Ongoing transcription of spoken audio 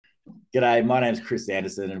G'day, my name's Chris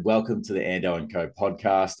Anderson, and welcome to the Ando and Co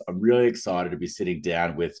podcast. I'm really excited to be sitting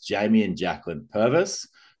down with Jamie and Jacqueline Purvis,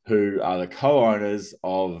 who are the co-owners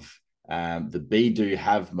of the Be Do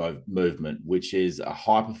Have movement, which is a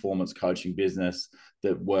high-performance coaching business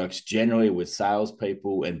that works generally with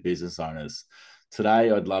salespeople and business owners.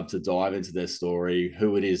 Today, I'd love to dive into their story,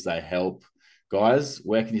 who it is they help. Guys,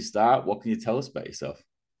 where can you start? What can you tell us about yourself?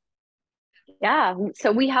 Yeah.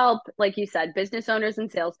 So we help, like you said, business owners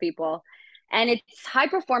and salespeople. And it's high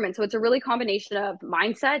performance. So it's a really combination of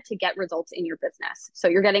mindset to get results in your business. So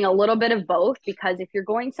you're getting a little bit of both because if you're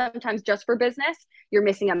going sometimes just for business, you're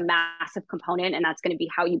missing a massive component. And that's going to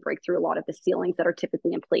be how you break through a lot of the ceilings that are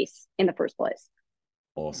typically in place in the first place.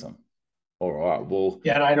 Awesome. All right. Well,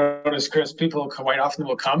 Yeah, and I notice, Chris, people quite often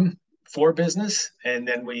will come for business, and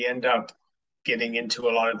then we end up getting into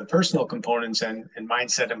a lot of the personal components and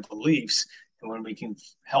mindset and beliefs. And when we can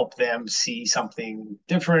help them see something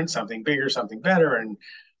different, something bigger, something better, and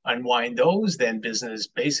unwind those, then business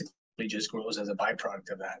basically just grows as a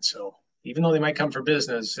byproduct of that. So even though they might come for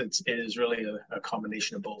business, it is really a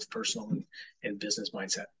combination of both personal and business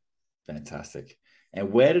mindset. fantastic.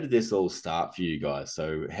 And where did this all start for you guys?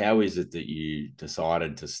 So, how is it that you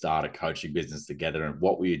decided to start a coaching business together, and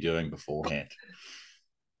what were you doing beforehand?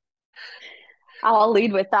 I'll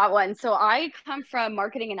lead with that one. So I come from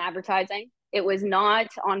marketing and advertising. It was not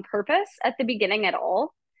on purpose at the beginning at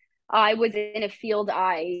all. I was in a field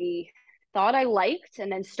I thought I liked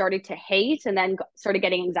and then started to hate and then started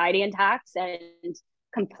getting anxiety attacks and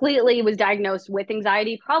completely was diagnosed with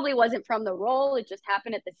anxiety. Probably wasn't from the role, it just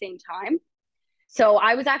happened at the same time. So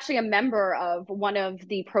I was actually a member of one of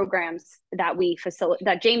the programs that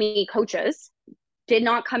that Jamie coaches. Did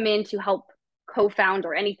not come in to help co-found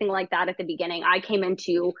or anything like that at the beginning. I came in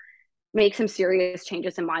to make some serious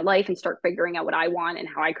changes in my life and start figuring out what I want and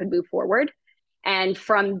how I could move forward. And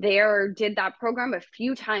from there, did that program a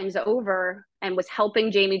few times over and was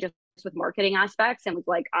helping Jamie just with marketing aspects and was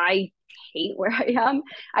like, I hate where I am.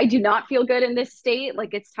 I do not feel good in this state.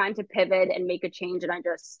 Like it's time to pivot and make a change. And I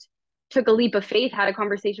just took a leap of faith, had a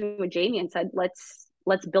conversation with Jamie and said, let's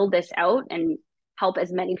build this out and help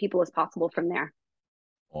as many people as possible from there.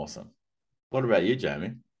 Awesome. What about you,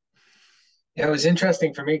 Jamie? Yeah, it was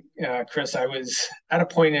interesting for me, Chris. I was at a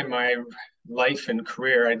point in my life and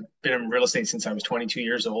career. I'd been in real estate since I was 22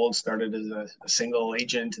 years old, started as a single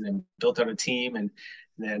agent and then built out a team and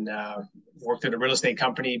then worked at a real estate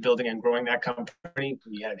company, building and growing that company.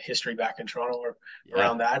 We had history back in Toronto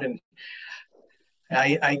around that. And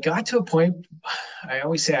I got to a point, I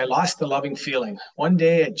always say I lost the loving feeling. One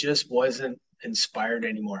day it just wasn't inspired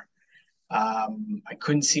anymore. I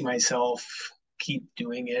couldn't see myself keep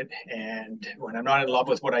doing it. And when I'm not in love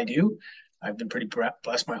with what I do, I've been pretty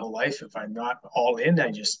blessed my whole life. If I'm not all in, I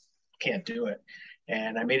just can't do it.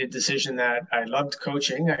 And I made a decision that I loved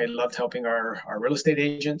coaching. I loved helping our real estate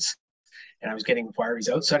agents, and I was getting inquiries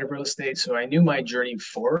outside of real estate. So I knew my journey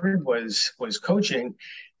forward was coaching.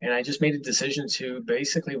 And I just made a decision to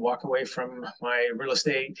basically walk away from my real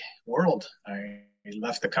estate world. I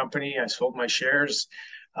left the company, I sold my shares,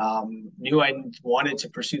 knew I wanted to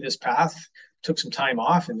pursue this path, took some time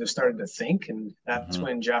off and just started to think. And that's Mm-hmm.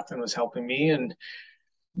 when Jacqueline was helping me and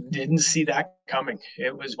didn't see that coming.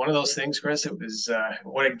 It was one of those things, Chris. It was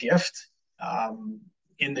what a gift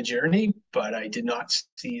in the journey, but I did not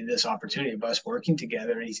see this opportunity of us working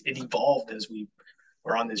together. It evolved as we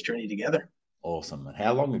were on this journey together. Awesome. And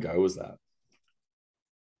how long ago was that?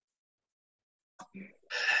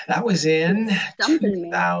 That was in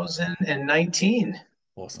Something, man. 2019.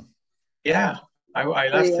 Awesome. Yeah, I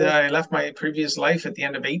left. I left my previous life at the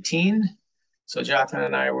end of 18. So Jacqueline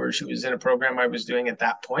and I were. She was in a program I was doing at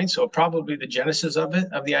that point. So probably the genesis of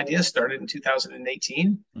the idea started in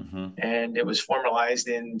 2018, Mm-hmm. and it was formalized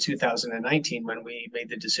in 2019 when we made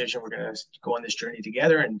the decision we're going to go on this journey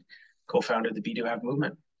together and co-founded the Be Do Have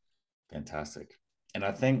movement. Fantastic. And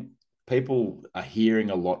I think people are hearing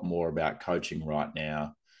a lot more about coaching right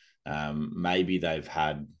now. Maybe they've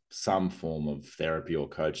had some form of therapy or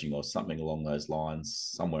coaching or something along those lines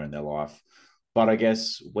somewhere in their life. But I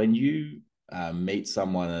guess when you meet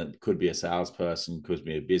someone that could be a salesperson, could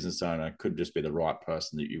be a business owner, could just be the right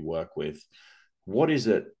person that you work with, what is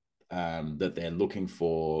it that they're looking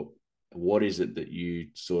for? What is it that you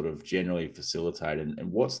sort of generally facilitate?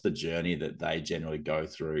 And what's the journey that they generally go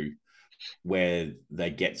through where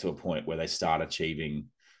they get to a point where they start achieving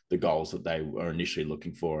the goals that they were initially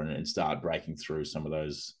looking for and start breaking through some of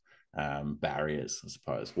those barriers, I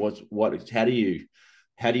suppose.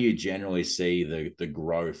 How do you generally see the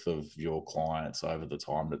growth of your clients over the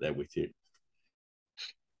time that they're with you?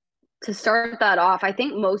 To start that off, I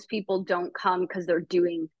think most people don't come because they're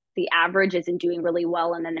doing the average isn't doing really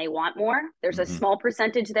well and then they want more. There's a Mm-hmm. small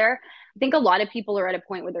percentage there. I think a lot of people are at a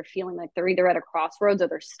point where they're feeling like they're either at a crossroads or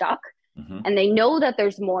they're stuck, Mm-hmm. and they know that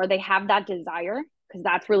there's more. They have that desire, because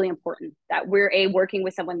that's really important, that we're working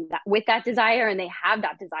with someone that with that desire, and they have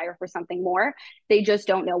that desire for something more. They just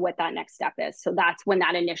don't know what that next step is. So that's when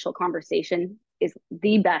that initial conversation is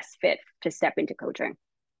the best fit to step into coaching.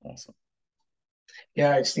 Awesome.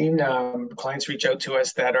 Yeah, I've seen clients reach out to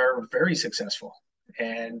us that are very successful,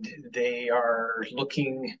 and they are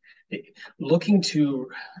looking to,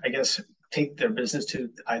 I guess, take their business to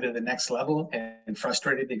either the next level, and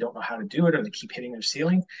frustrated they don't know how to do it, or they keep hitting their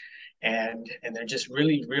ceiling, and they just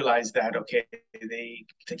really realize that, okay, they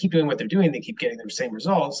keep doing what they're doing, they keep getting the same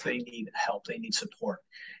results, they need help, they need support,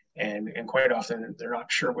 and quite often they're not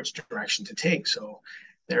sure which direction to take. So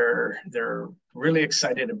they're really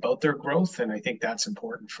excited about their growth, and I think that's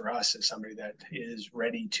important for us as somebody that is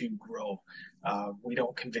ready to grow. We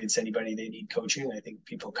don't convince anybody they need coaching. I think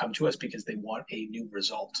people come to us because they want a new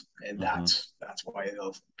result, and Mm-hmm. that's why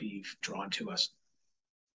they'll be drawn to us.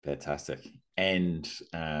 Fantastic. And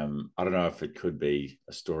I don't know if it could be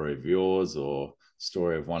a story of yours or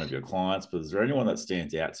story of one of your clients, but is there anyone that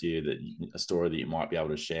stands out to you, that a story that you might be able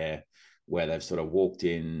to share, where they've sort of walked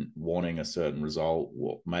in wanting a certain result,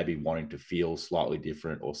 or maybe wanting to feel slightly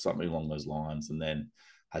different or something along those lines, and then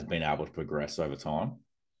has been able to progress over time?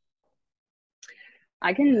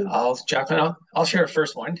 Jacqueline, I'll share a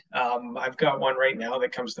first one. I've got one right now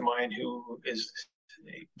that comes to mind, who is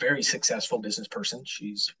a very successful business person.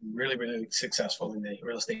 She's really, really successful in the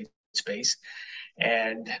real estate space,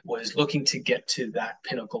 and was looking to get to that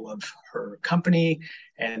pinnacle of her company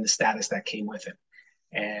and the status that came with it.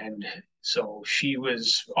 And so she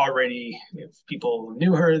was already, if people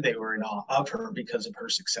knew her, they were in awe of her because of her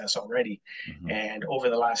success already. Mm-hmm. And over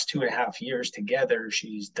the last 2.5 years together,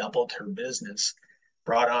 she's doubled her business,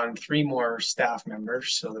 brought on 3 more staff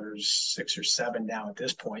members. So there's 6 or 7 now at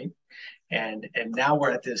this point. And now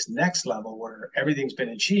we're at this next level where everything's been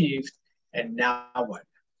achieved. And now what?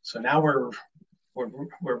 So now we're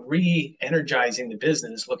re-energizing the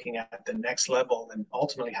business, looking at the next level, and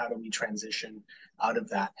ultimately how do we transition out of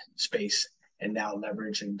that space and now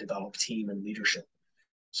leverage and develop team and leadership.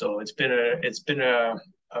 So it's been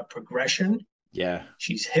a progression. Yeah,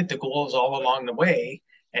 she's hit the goals all along the way,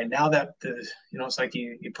 and now that it's like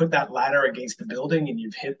you put that ladder against the building and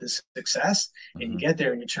you've hit the success, and mm-hmm. you get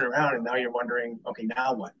there and you turn around and now you're wondering, okay,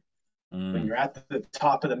 now what? When you're at the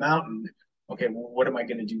top of the mountain, okay, well, what am I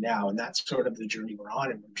going to do now? And that's sort of the journey we're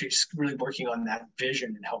on. And we're just really working on that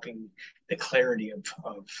vision and helping the clarity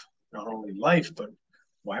of not only life, but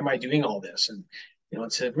why am I doing all this? And,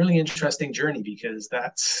 it's a really interesting journey, because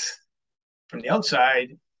that's, from the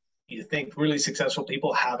outside, you think really successful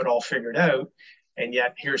people have it all figured out. And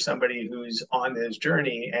yet here's somebody who's on this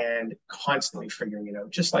journey and constantly figuring it out,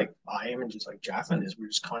 just like I am, and just like Jacqueline is. We're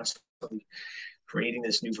just constantly creating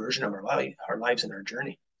this new version of our lives and our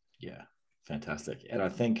journey. Yeah. Fantastic. And I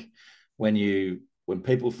think when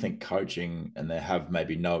people think coaching and they have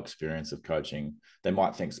maybe no experience of coaching, they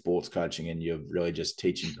might think sports coaching and you're really just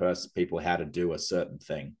teaching people how to do a certain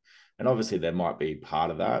thing. And obviously there might be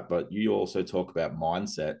part of that, but you also talk about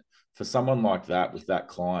mindset. For someone like that, with that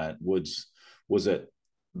client, was it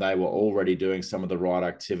they were already doing some of the right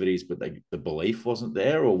activities, but the belief wasn't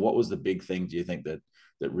there? Or what was the big thing, do you think, that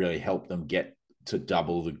really helped them get to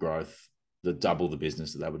double the growth, double the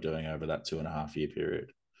business that they were doing over that 2.5 year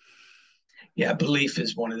period? Yeah, belief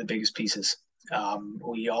is one of the biggest pieces.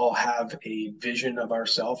 We all have a vision of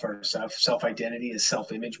ourself, our self-identity, a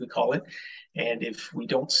self-image, we call it. And if we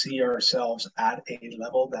don't see ourselves at a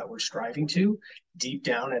level that we're striving to, deep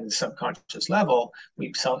down at a subconscious level,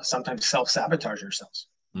 we sometimes self-sabotage ourselves.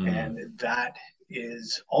 And that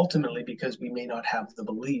is ultimately because we may not have the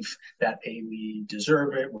belief that we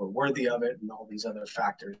deserve it, we're worthy of it, and all these other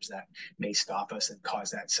factors that may stop us and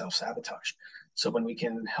cause that self-sabotage. So when we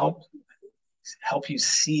can help you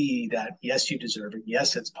see that, yes, you deserve it,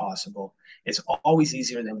 yes, it's possible, it's always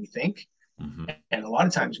easier than we think. Mm-hmm. And a lot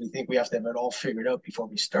of times we think we have to have it all figured out before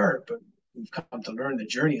we start, but we've come to learn the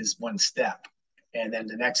journey is one step, and then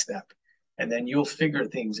the next step, and then you'll figure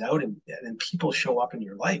things out, and then people show up in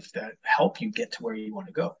your life that help you get to where you want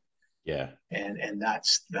to go. Yeah. And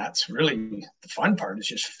that's really the fun part, is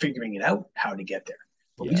just figuring it out how to get there.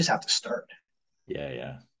 But we just have to start.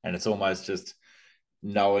 Yeah. And it's almost just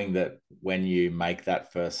knowing that when you make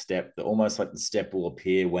that first step, that almost like the step will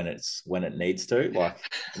appear when it needs to, like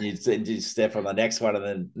you step on the next one, and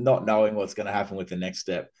then not knowing what's going to happen with the next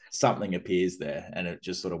step, something appears there and it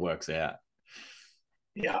just sort of works out.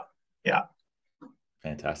 Yeah.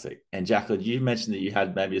 Fantastic. And Jacqueline, you mentioned that you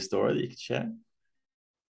had maybe a story that you could share.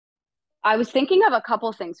 I was thinking of a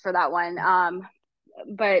couple things for that one.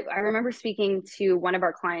 But I remember speaking to one of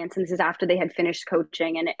our clients, and this is after they had finished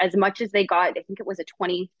coaching. And as much as they got, I think it was a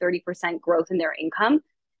 20-30% growth in their income,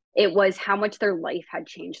 it was how much their life had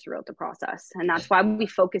changed throughout the process. And that's why we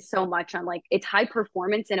focus so much on like it's high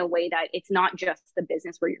performance in a way that it's not just the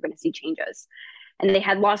business where you're going to see changes. And they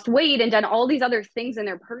had lost weight and done all these other things in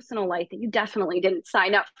their personal life that you definitely didn't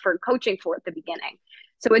sign up for coaching for at the beginning.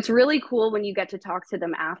 So it's really cool when you get to talk to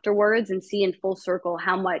them afterwards and see in full circle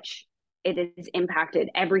how much it has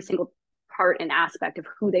impacted every single part and aspect of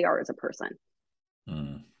who they are as a person.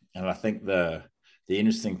 And I think the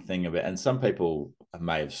interesting thing about, and some people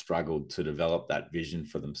may have struggled to develop that vision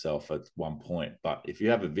for themselves at one point, but if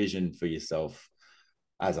you have a vision for yourself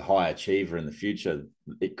as a high achiever in the future,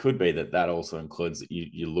 it could be that also includes that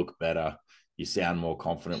you look better, you sound more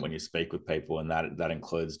confident when you speak with people, and that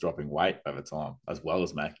includes dropping weight over time as well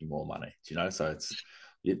as making more money. So it's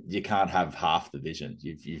you can't have half the vision.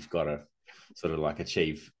 You've got to sort of like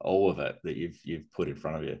achieve all of it that you've put in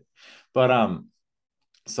front of you. But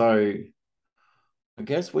so I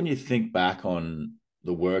guess when you think back on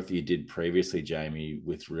the work that you did previously, Jamie,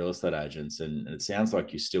 with real estate agents, and it sounds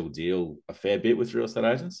like you still deal a fair bit with real estate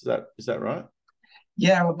agents. Is that right?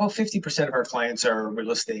 Yeah, about 50% of our clients are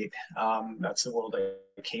real estate. That's the world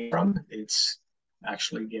I came from. It's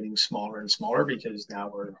actually getting smaller and smaller because now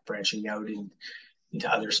we're branching out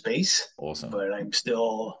into other space. Awesome. But I'm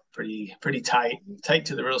still pretty tight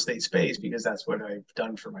to the real estate space because that's what I've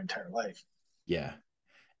done for my entire life. Yeah.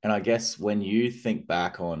 And I guess when you think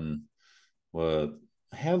back on, well,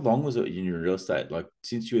 how long was it in your real estate? Like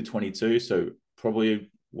since you were 22, so probably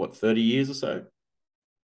what, 30 years or so?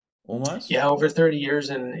 Almost? Yeah, over 30 years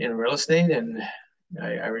in real estate. And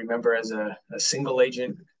I remember as a single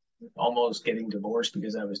agent almost getting divorced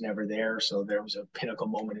because I was never there. So there was a pinnacle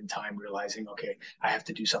moment in time realizing, okay, I have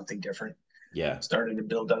to do something different. Yeah. Started to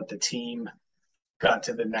build out the team, got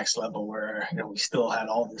to the next level where, we still had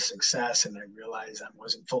all the success, and I realized I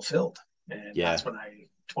wasn't fulfilled. And that's when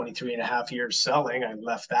 23 and a half years selling, I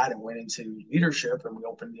left that and went into leadership, and we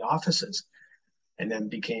opened the offices and then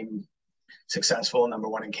became successful, number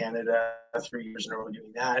one in Canada, 3 years in a row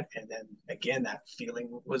doing that. And then again, that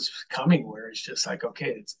feeling was coming where it's just like,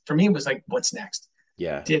 okay, for me, it was like, what's next?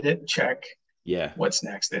 Yeah. Did it, check. Yeah. What's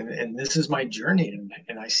next? And this is my journey.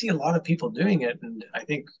 And I see a lot of people doing it. And I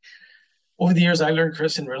think over the years, I learned,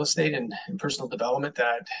 Chris, in real estate and personal development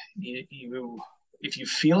that if you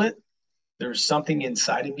feel it, there's something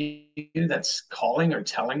inside of you that's calling or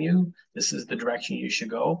telling you this is the direction you should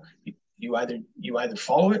go. You either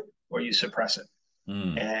follow it or you suppress it.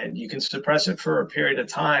 And you can suppress it for a period of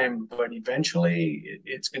time, but eventually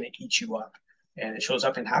it's going to eat you up. And it shows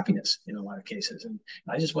up in happiness in a lot of cases. And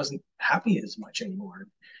I just wasn't happy as much anymore.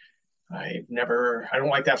 I don't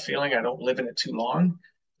like that feeling. I don't live in it too long.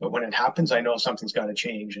 But when it happens, I know something's got to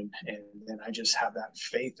change. And then I just have that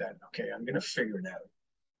faith that, okay, I'm going to figure it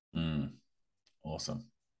out. Awesome.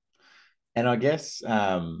 And I guess,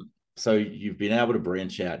 so you've been able to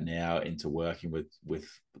branch out now into working with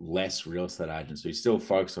less real estate agents. So you still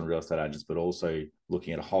focus on real estate agents, but also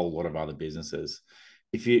looking at a whole lot of other businesses.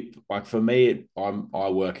 If you like, for me, I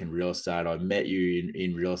work in real estate. I met you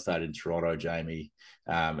in real estate in Toronto, Jamie.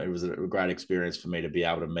 It was a great experience for me to be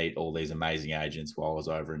able to meet all these amazing agents while I was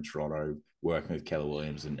over in Toronto working with Keller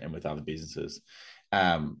Williams and with other businesses.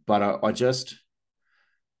 But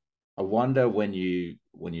I wonder when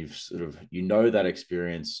you've sort of, that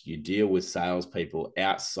experience, you deal with salespeople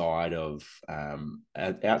outside of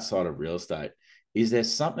real estate. Is there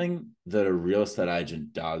something that a real estate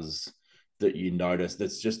agent does that you notice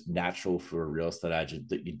that's just natural for a real estate agent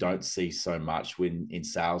that you don't see so much when in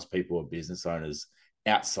salespeople or business owners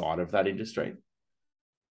outside of that industry?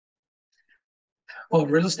 Well,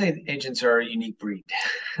 real estate agents are a unique breed,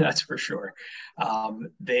 that's for sure.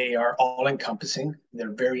 They are all encompassing.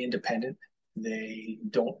 They're very independent. They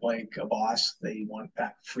don't like a boss. They want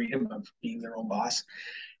that freedom of being their own boss.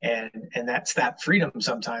 And that's that freedom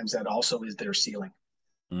sometimes that also is their ceiling.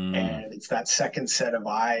 And it's that second set of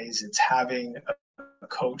eyes. It's having a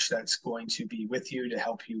coach that's going to be with you to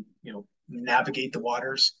help you, navigate the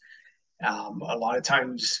waters. A lot of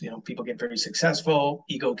times, people get very successful,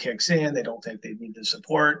 ego kicks in, they don't think they need the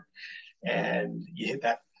support, and you hit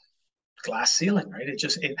that glass ceiling, right?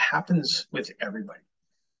 It happens with everybody.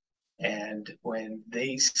 And when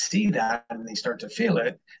they see that and they start to feel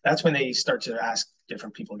it, that's when they start to ask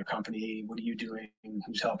different people in the company, what are you doing?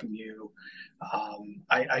 Who's helping you?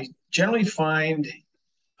 I generally find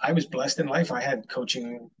I was blessed in life. I had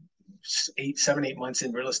coaching 7, 8 months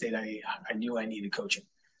in real estate. I knew I needed coaching.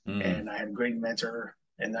 And I had a great mentor,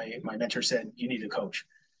 and my mentor said, you need a coach.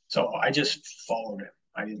 So I just followed it.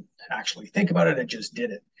 I didn't actually think about it. I just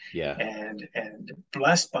did it. Yeah. And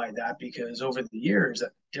blessed by that, because over the years,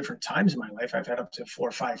 at different times in my life, I've had up to 4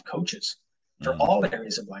 or 5 coaches for all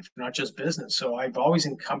areas of life, not just business. So I've always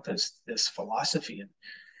encompassed this philosophy.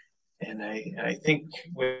 And I think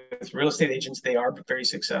with real estate agents, they are very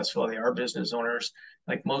successful. They are business owners,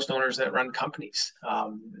 like most owners that run companies.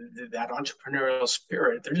 That entrepreneurial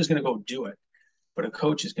spirit, they're just going to go do it. But a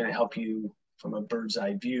coach is going to help you from a bird's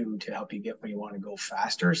eye view to help you get where you want to go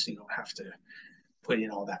faster, so you don't have to put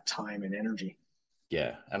in all that time and energy.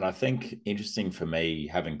 Yeah. And I think interesting for me,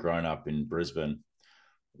 having grown up in Brisbane,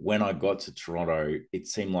 when I got to Toronto, it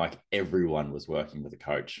seemed like everyone was working with a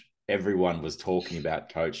coach. Everyone was talking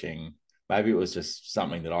about coaching. Maybe it was just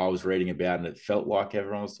something that I was reading about and it felt like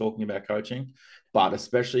everyone was talking about coaching. But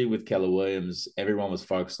especially with Keller Williams, everyone was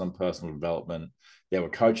focused on personal development. There were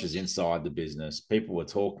coaches inside the business. People were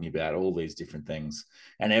talking about all these different things,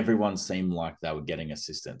 and everyone seemed like they were getting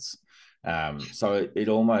assistance. So it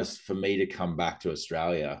almost, for me to come back to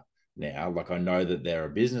Australia now, like I know that there are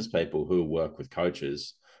business people who work with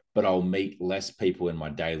coaches, but I'll meet less people in my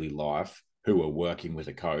daily life who are working with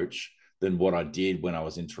a coach than what I did when I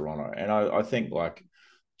was in Toronto. And I think like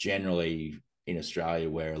generally in Australia,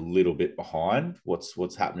 we're a little bit behind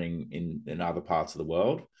what's happening in other parts of the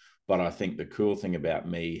world. But I think the cool thing about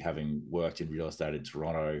me having worked in real estate in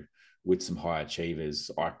Toronto with some high achievers,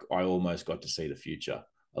 I almost got to see the future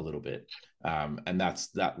a little bit. And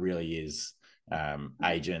that really is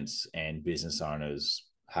agents and business owners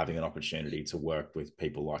having an opportunity to work with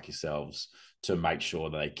people like yourselves to make sure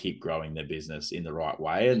they keep growing their business in the right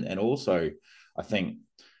way. And also, I think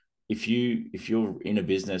if you're in a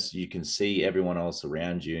business, you can see everyone else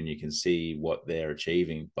around you and you can see what they're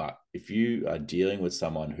achieving. But if you are dealing with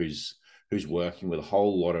someone who's working with a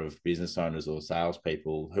whole lot of business owners or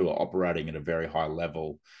salespeople who are operating at a very high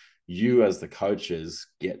level, you as the coaches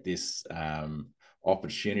get this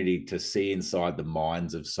opportunity to see inside the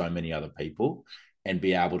minds of so many other people and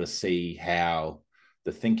be able to see how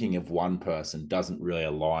the thinking of one person doesn't really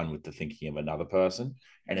align with the thinking of another person.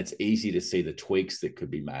 And it's easy to see the tweaks that could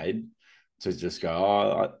be made to just go,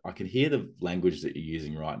 oh, I can hear the language that you're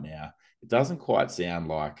using right now. It doesn't quite sound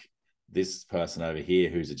like this person over here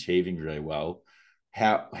who's achieving really well.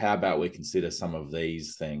 How about we consider some of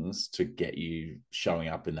these things to get you showing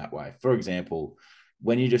up in that way? For example,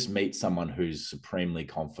 when you just meet someone who's supremely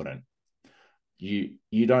confident,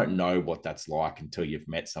 you don't know what that's like until you've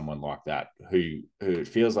met someone like that who it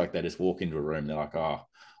feels like they just walk into a room, they're like, oh,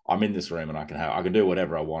 I'm in this room and I can do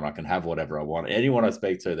whatever I want, I can have whatever I want. Anyone I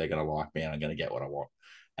speak to, they're going to like me and I'm going to get what I want.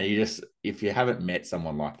 And if you haven't met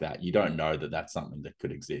someone like that, you don't know that that's something that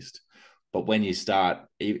could exist. But when you start,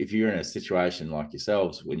 if you're in a situation like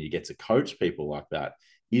yourselves, when you get to coach people like that,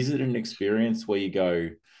 is it an experience where you go,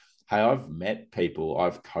 hey, I've met people,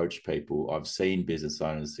 I've coached people, I've seen business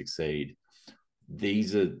owners succeed.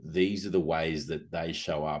 These are the ways that they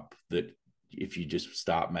show up, that if you just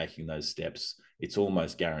start making those steps, it's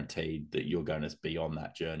almost guaranteed that you're going to be on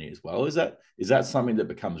that journey as well. Is that something that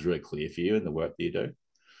becomes really clear for you in the work that you do?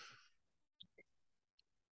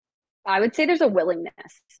 I would say there's a willingness.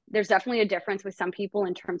 There's definitely a difference with some people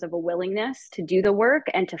in terms of a willingness to do the work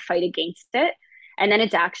and to fight against it. And then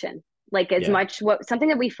it's action. Like something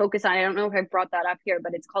that we focus on, I don't know if I brought that up here,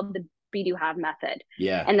 but it's called the be do have method.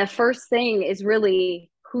 Yeah. And the first thing is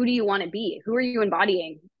really, who do you want to be? Who are you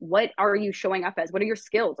embodying? What are you showing up as? What are your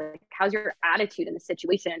skills? Like, how's your attitude in the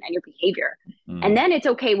situation and your behavior? And then it's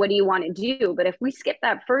okay, what do you want to do? But if we skip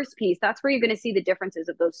that first piece, that's where you're going to see the differences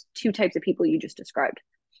of those two types of people you just described.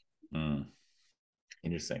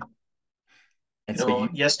 Interesting. And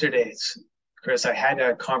yesterday, Chris, I had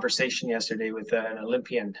a conversation yesterday with an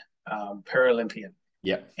Olympian, Paralympian.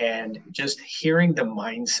 Yeah. And just hearing the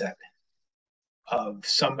mindset of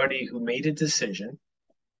somebody who made a decision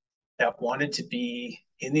that wanted to be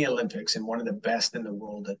in the Olympics and one of the best in the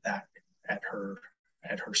world at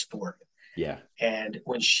her sport. Yeah. And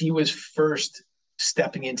when she was first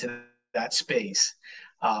stepping into that space,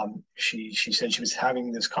 she said she was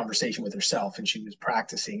having this conversation with herself and she was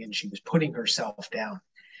practicing and she was putting herself down.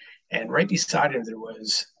 And right beside her, there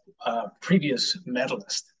was a previous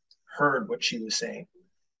medalist, heard what she was saying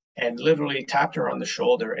and literally tapped her on the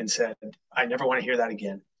shoulder and said, I never want to hear that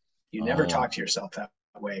again. You never talk to yourself that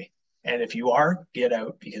way. And if you are, get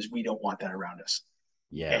out, because we don't want that around us.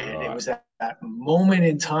 Yeah. And right. It was that moment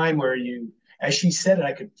in time where as she said it,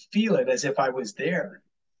 I could feel it as if I was there.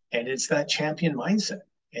 And it's that champion mindset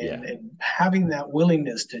and having that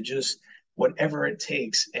willingness to just whatever it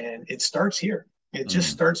takes. And it starts here. It just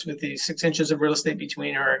starts with the 6 inches of real estate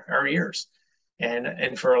between our ears.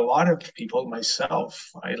 And for a lot of people,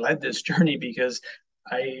 myself, I led this journey because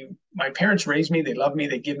my parents raised me, they loved me,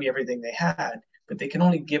 they give me everything they had, but they can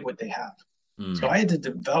only give what they have. So I had to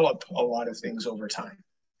develop a lot of things over time.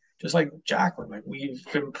 Just like Jacqueline, like we've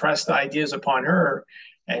impressed ideas upon her,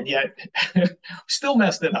 and yet still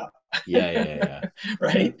messed it up. Yeah.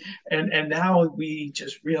 Right. And now we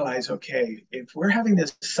just realize, okay, if we're having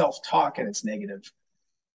this self-talk and it's negative,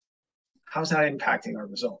 how's that impacting our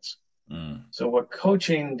results? So what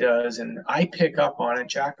coaching does, and I pick up on it,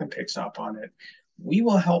 Jacqueline picks up on it, we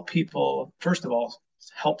will help people, first of all,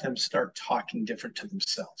 help them start talking different to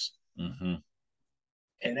themselves.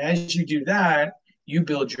 And as you do that, you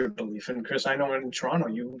build your belief. And Chris, I know in Toronto,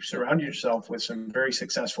 you surround yourself with some very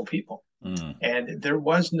successful people. And there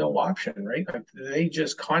was no option, right? Like they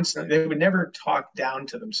just constantly, they would never talk down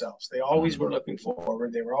to themselves. They always were looking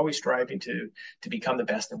forward. They were always striving to become the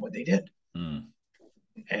best in what they did.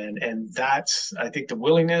 And that's, I think, the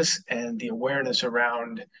willingness and the awareness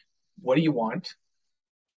around what do you want?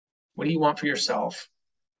 What do you want for yourself?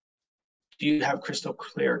 Do you have crystal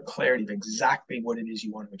clear clarity of exactly what it is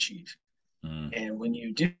you want to achieve? And when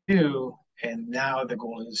you do, and now the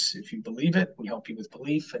goal is, if you believe it, we help you with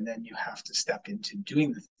belief, and then you have to step into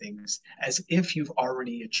doing the things as if you've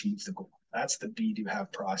already achieved the goal. That's the be, do,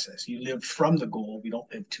 have process. You live from the goal. We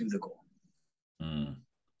don't live to the goal.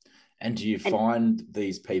 And do you find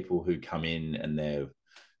these people who come in and they're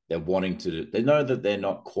wanting to, they know that they're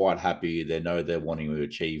not quite happy, they know they're wanting to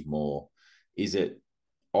achieve more. Is it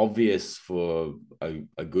obvious for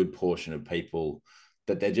a good portion of people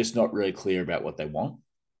that they're just not really clear about what they want?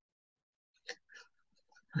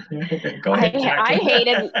 Go ahead,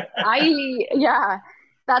 yeah,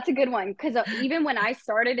 that's a good one. Because even when I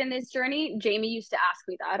started in this journey, Jamie used to ask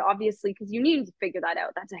me that, obviously, because you need to figure that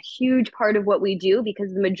out. That's a huge part of what we do,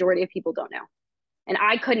 because the majority of people don't know. And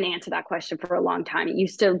I couldn't answer that question for a long time. It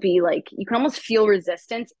used to be like, you can almost feel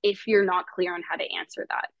resistance if you're not clear on how to answer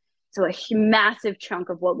that. So a massive chunk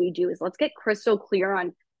of what we do is let's get crystal clear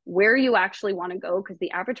on where you actually want to go, because the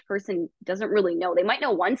average person doesn't really know. They might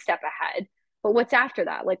know one step ahead, but what's after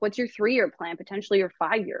that? Like, what's your 3-year plan, potentially your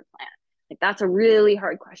 5-year plan? Like, that's a really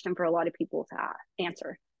hard question for a lot of people to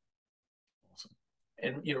answer. Awesome.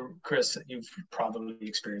 And, Chris, you've probably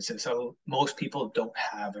experienced this. So most people don't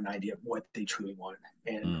have an idea of what they truly want.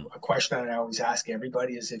 And a question I always ask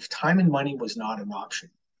everybody is, if time and money was not an option,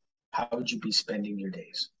 how would you be spending your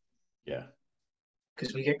days? Yeah.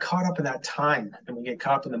 Because we get caught up in that time and we get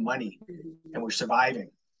caught up in the money and we're surviving.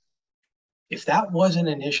 If that wasn't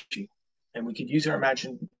an issue and we could use our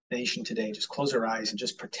imagination today, just close our eyes and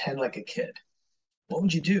just pretend like a kid, what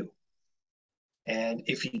would you do? And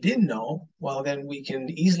if you didn't know, well, then we can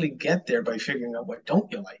easily get there by figuring out, what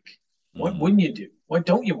don't you like? What wouldn't you do? What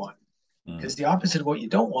don't you want? Because the opposite of what you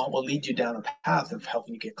don't want will lead you down a path of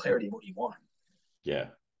helping you get clarity of what you want. Yeah.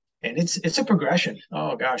 And it's a progression.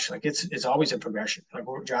 Oh gosh, like it's always a progression. Like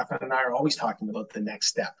Jacqueline and I are always talking about the next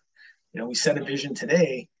step. We set a vision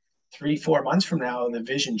today. 3-4 months from now, the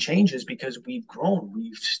vision changes because we've grown.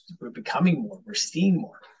 We're becoming more. We're seeing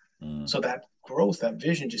more. So that growth, that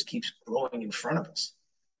vision, just keeps growing in front of us.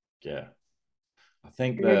 Yeah, I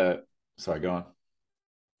think sorry, go on.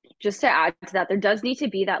 Just to add to that, there does need to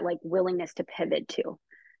be that like willingness to pivot too.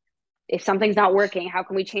 If something's not working, how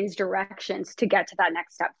can we change directions to get to that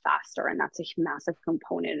next step faster? And that's a massive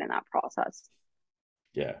component in that process.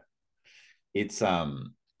 Yeah. It's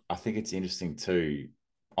I think it's interesting too.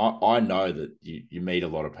 I know that you meet a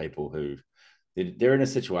lot of people who they're in a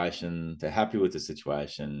situation, they're happy with the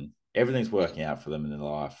situation, everything's working out for them in their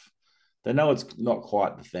life. They know it's not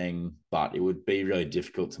quite the thing, but it would be really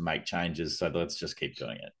difficult to make changes. So let's just keep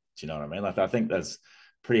doing it. Do you know what I mean? Like, I think that's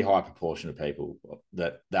pretty high proportion of people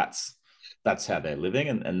that's how they're living,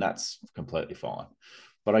 and that's completely fine.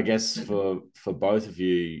 But I guess for both of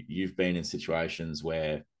you, you've been in situations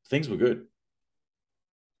where things were good.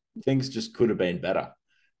 Things just could have been better.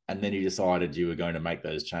 And then you decided you were going to make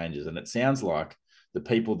those changes. And it sounds like the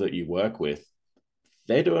people that you work with,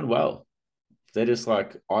 they're doing well. They're just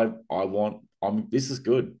like, this is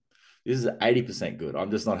good. This is 80% good.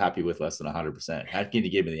 I'm just not happy with less than 100%. How can you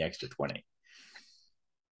give me the extra 20?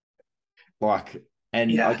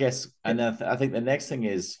 I guess, and then I think the next thing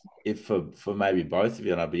is, if for maybe both of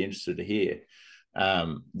you, and I'd be interested to hear,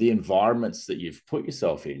 the environments that you've put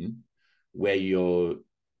yourself in, where you're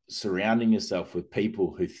surrounding yourself with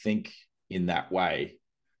people who think in that way.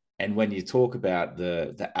 And when you talk about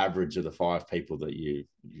the average of the 5 people that you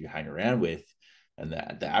hang around with, and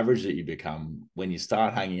the average that you become when you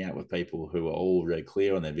start hanging out with people who are all really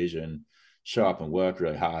clear on their vision, show up and work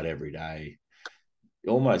really hard every day,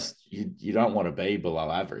 almost you don't want to be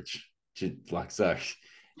below average. Like, so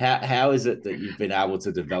how is it that you've been able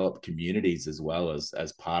to develop communities as well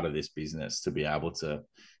as part of this business to be able to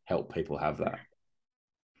help people have that?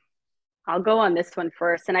 I'll go on this one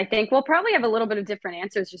first. And I think we'll probably have a little bit of different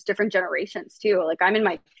answers, just different generations too. Like I'm in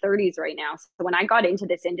my 30s right now. So when I got into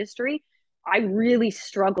this industry, I really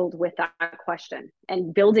struggled with that question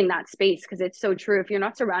and building that space because it's so true. If you're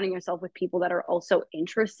not surrounding yourself with people that are also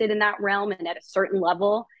interested in that realm and at a certain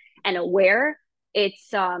level and aware, it's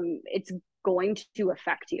going to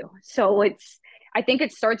affect you. So I think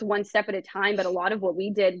it starts one step at a time, but a lot of what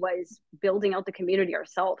we did was building out the community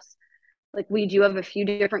ourselves. Like we do have a few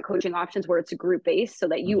different coaching options where it's a group based so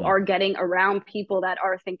that you are getting around people that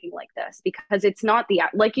are thinking like this, because it's not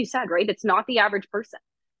like you said, right? It's not the average person.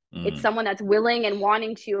 It's someone that's willing and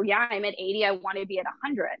wanting to, yeah, I'm at 80, I want to be at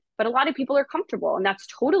 100. But a lot of people are comfortable and that's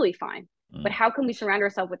totally fine. But how can we surround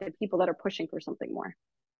ourselves with the people that are pushing for something more?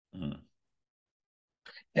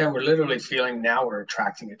 Yeah, we're literally feeling now we're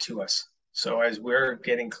attracting it to us. So as we're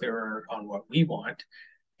getting clearer on what we want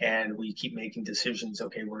and we keep making decisions,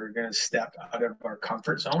 okay, we're going to step out of our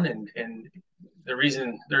comfort zone. And there's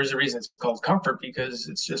a reason it's called comfort, because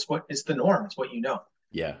it's just it's the norm. It's what you know.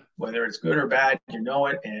 Yeah. Whether it's good or bad, you know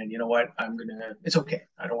it. And you know what? It's okay.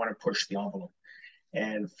 I don't want to push the envelope.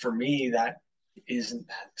 And for me, that isn't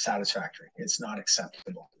satisfactory. It's not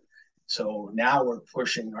acceptable. So now we're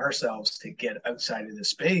pushing ourselves to get outside of the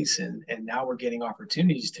space. And now we're getting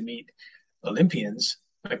opportunities to meet Olympians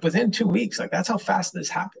like within 2 weeks. Like that's how fast this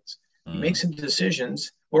happens. You make some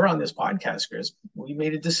decisions. We're on this podcast, Chris. We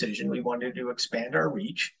made a decision. We wanted to expand our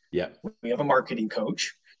reach. Yeah. We have a marketing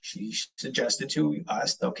coach. She suggested to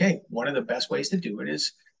us, okay, one of the best ways to do it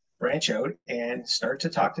is branch out and start to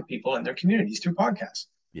talk to people in their communities through podcasts.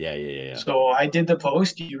 Yeah. So I did the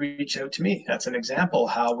post, you reached out to me. That's an example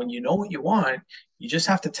how when you know what you want, you just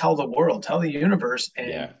have to tell the world, tell the universe,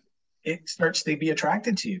 and it starts to be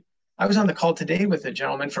attracted to you. I was on the call today with a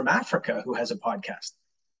gentleman from Africa who has a podcast.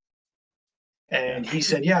 And he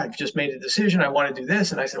said, yeah, I've just made a decision. I want to do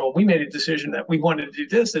this. And I said, well, we made a decision that we wanted to do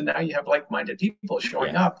this. And now you have like-minded people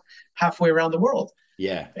showing up halfway around the world.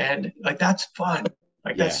 Yeah. And like, that's fun.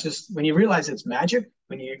 Like, that's just, when you realize it's magic,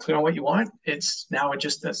 when you clear on what you want, it's now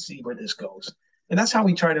just to see where this goes. And that's how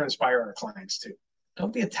we try to inspire our clients too.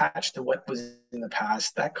 Don't be attached to what was in the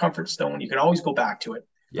past. That comfort zone, you can always go back to it.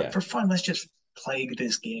 Yeah. But for fun, let's just play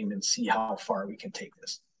this game and see how far we can take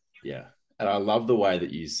this. Yeah. And I love the way that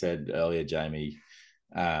you said earlier, Jamie,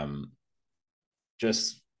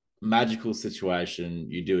 just magical situation.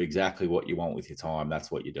 You do exactly what you want with your time. That's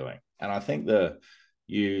what you're doing. And I think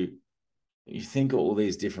you think of all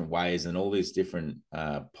these different ways and all these different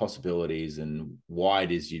possibilities and why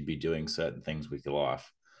it is you'd be doing certain things with your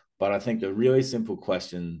life. But I think the really simple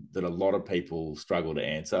question that a lot of people struggle to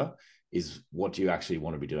answer is, what do you actually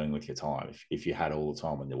want to be doing with your time if you had all the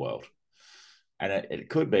time in the world? And it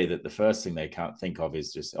could be that the first thing they can't think of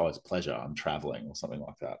is just, oh, it's pleasure. I'm traveling or something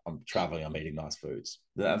like that. I'm traveling. I'm eating nice foods.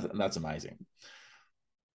 That's amazing.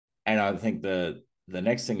 And I think the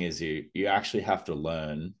next thing is you actually have to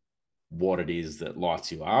learn what it is that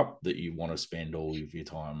lights you up, that you want to spend all of your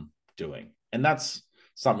time doing. And that's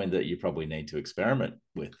something that you probably need to experiment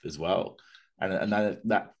with as well. And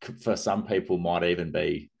that for some people might even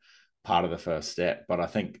be part of the first step. But I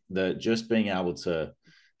think that just being able to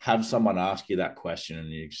have someone ask you that question and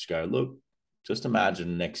you just go, look, just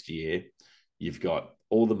imagine next year you've got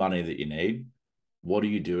all the money that you need. What are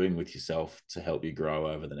you doing with yourself to help you grow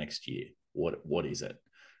over the next year? What is it?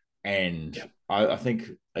 And I think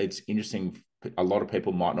it's interesting. A lot of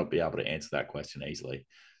people might not be able to answer that question easily,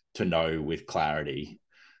 to know with clarity,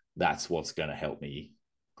 that's what's going to help me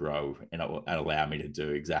grow and allow me to do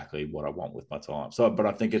exactly what I want with my time. So, but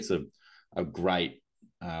I think it's a great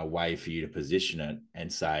way for you to position it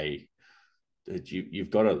and say that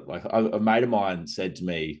you've got to, like a mate of mine said to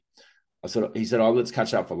me, he said, oh, let's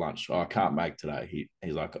catch up for lunch. Oh, I can't make today.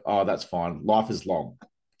 He's like, oh, that's fine. Life is long.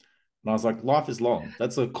 And I was like, life is long.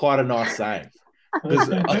 That's quite a nice saying.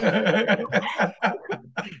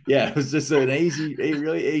 Yeah, it was just a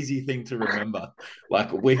really easy thing to remember.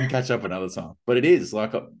 Like, we can catch up another time. But it is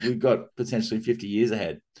like we've got potentially 50 years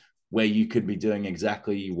ahead where you could be doing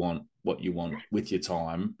exactly what you want with your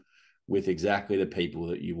time, with exactly the people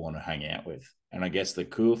that you want to hang out with. And I guess the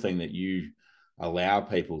cool thing that you allow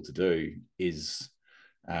people to do is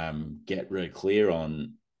get really clear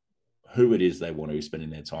on who it is they want to be spending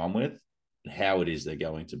their time with and how it is they're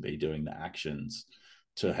going to be doing the actions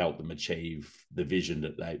to help them achieve the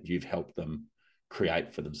vision that you've helped them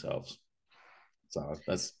create for themselves. So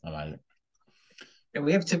that's amazing. And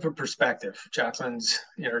we have different perspective. Jacqueline's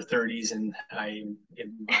in her 30s and I'm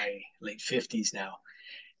in my late 50s now.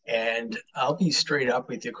 And I'll be straight up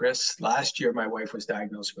with you, Chris. Last year, my wife was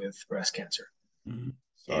diagnosed with breast cancer.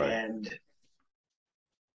 Sorry. And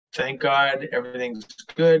thank God everything's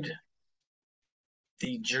good.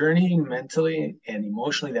 The journey mentally and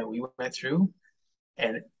emotionally that we went through,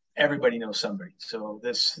 and everybody knows somebody. So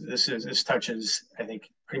this touches, I think,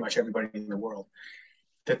 pretty much everybody in the world.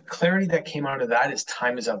 The clarity that came out of that is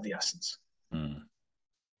time is of the essence.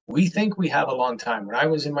 We think we have a long time. When I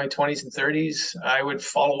was in my 20s and 30s, I would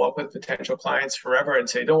follow up with potential clients forever and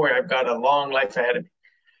say, don't worry, I've got a long life ahead of me.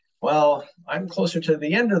 Well, I'm closer to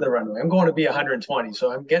the end of the runway. I'm going to be 120,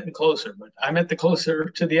 so I'm getting closer, but I'm at the closer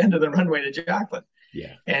to the end of the runway to Jacqueline.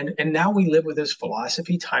 Yeah. And now we live with this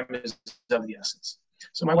philosophy, time is of the essence.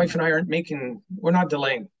 So my wife and I we're not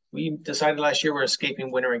delaying. We decided last year we're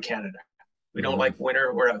escaping winter in Canada. We don't like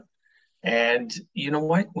winter. We're out. And you know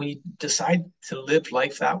what? When you decide to live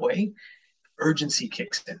life that way, urgency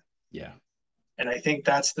kicks in. Yeah. And I think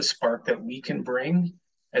that's the spark that we can bring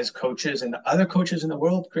as coaches and other coaches in the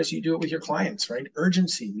world. Chris, you do it with your clients, right?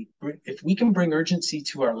 Urgency. If we can bring urgency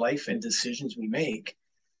to our life and decisions we make,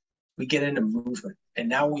 we get into movement. And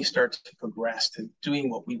now we start to progress to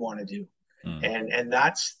doing what we want to do. And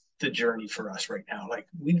that's the journey for us right now. Like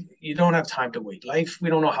you don't have time to wait. Life, we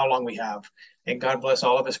don't know how long we have. And God bless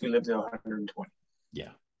all of us, we live to 120. Yeah.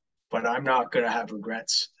 But I'm not going to have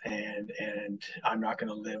regrets, and I'm not going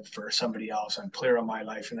to live for somebody else. I'm clear on my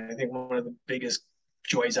life. And I think one of the biggest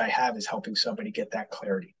joys I have is helping somebody get that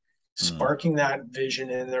clarity, sparking that vision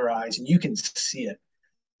in their eyes. And you can see it,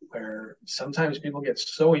 where sometimes people get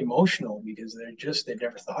so emotional because they've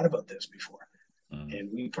never thought about this before. And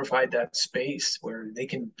we provide that space where they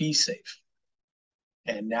can be safe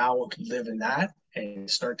and now live in that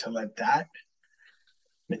and start to let that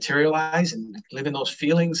materialize and live in those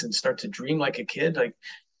feelings and start to dream like a kid. Like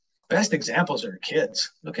best examples are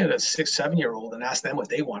kids. Look at a 6-7-year-old and ask them what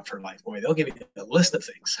they want for life. Boy, they'll give you a list of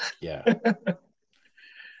things. Yeah.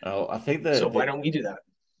 I think that. So why don't we do that?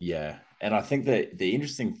 Yeah. And I think that the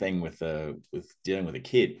interesting thing with dealing with a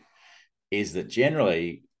kid is that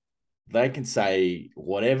generally they can say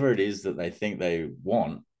whatever it is that they think they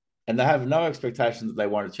want, and they have no expectation that they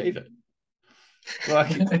won't achieve it.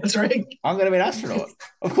 Like, that's right. I'm going to be an astronaut.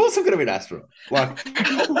 Of course I'm going to be an astronaut. Like,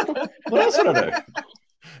 what else would I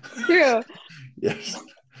do? True. Yes.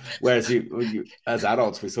 Whereas as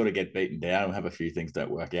adults, we sort of get beaten down and have a few things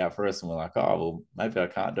don't work out for us. And we're like, oh, well, maybe I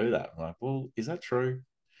can't do that. I'm like, well, is that true?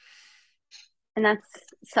 And that's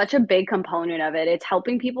such a big component of it. It's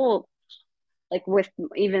helping people, like with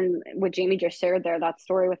even what Jamie just shared there, that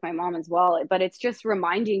story with my mom as well. But it's just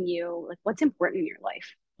reminding you like what's important in your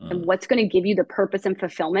life and what's going to give you the purpose and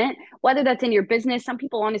fulfillment, whether that's in your business. Some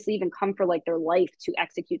people honestly even come for like their life to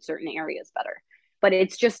execute certain areas better. But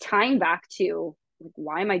it's just tying back to like,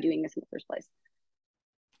 why am I doing this in the first place?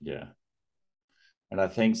 Yeah. And I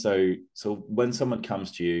think so when someone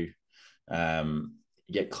comes to you,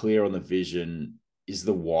 get clear on the vision, is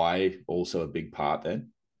the why also a big part then?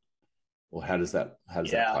 Or how does that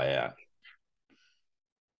play out?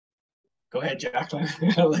 Go ahead, Jacqueline.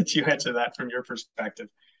 I'll let you answer that from your perspective.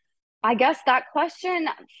 I guess that question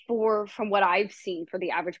from what I've seen for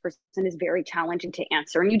the average person is very challenging to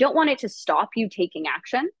answer. And you don't want it to stop you taking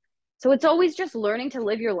action. So it's always just learning to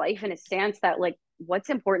live your life in a stance that like, what's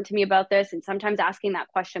important to me about this? And sometimes asking that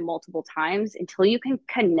question multiple times until you can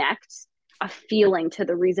connect a feeling to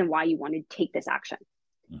the reason why you want to take this action.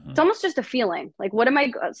 It's almost just a feeling like, what am I,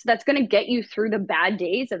 so that's going to get you through the bad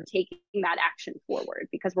days of taking that action forward,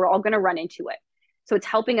 because we're all going to run into it. So it's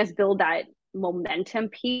helping us build that momentum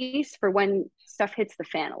piece for when stuff hits the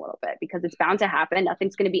fan a little bit, because it's bound to happen.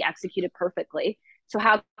 Nothing's going to be executed perfectly. So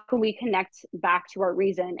how can we connect back to our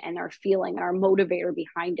reason and our feeling and our motivator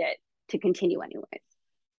behind it to continue anyways?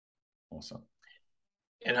 Awesome.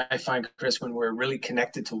 And I find, Chris, when we're really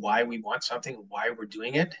connected to why we want something, why we're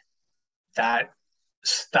doing it, that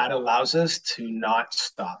allows us to not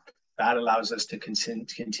stop. That allows us to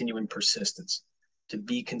continue in persistence, to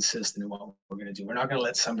be consistent in what we're going to do. We're not going to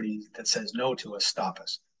let somebody that says no to us stop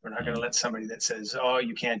us. We're not going to let somebody that says, oh,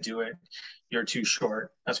 you can't do it, you're too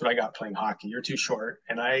short. That's what I got playing hockey. You're too short.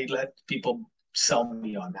 And I let people sell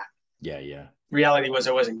me on that. Yeah. Reality was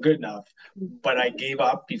I wasn't good enough, but I gave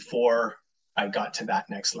up before I got to that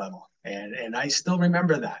next level. And I still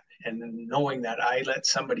remember that. And knowing that I let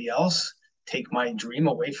somebody else take my dream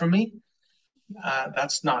away from me,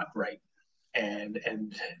 that's not right. And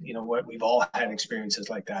you know what, we've all had experiences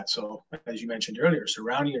like that. So as you mentioned earlier,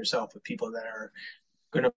 surrounding yourself with people that are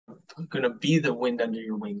gonna be the wind under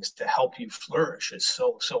your wings to help you flourish is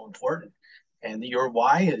so important. And your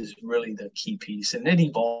why is really the key piece, and it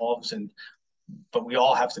evolves. And but we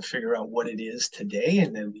all have to figure out what it is today,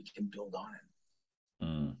 and then we can build on it.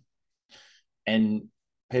 And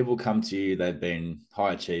people come to you, they've been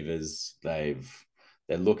high achievers, they're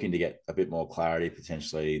looking to get a bit more clarity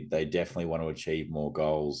potentially. They definitely want to achieve more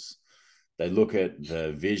goals. They look at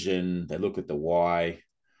the vision, they look at the why.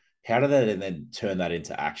 How do they then turn that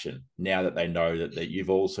into action now that they know that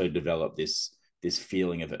you've also developed this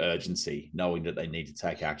feeling of urgency, knowing that they need to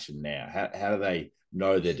take action now? How do they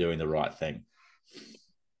know they're doing the right thing?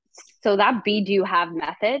 So that be, do, have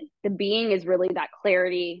method. The being is really that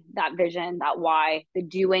clarity, that vision, that why. The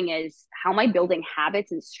doing is, how am I building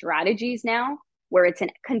habits and strategies now where it's a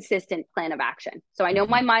consistent plan of action? So I know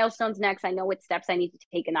my milestones next. I know what steps I need to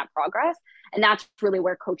take in that progress. And that's really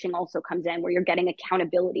where coaching also comes in, where you're getting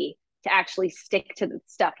accountability to actually stick to the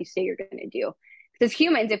stuff you say you're going to do. Because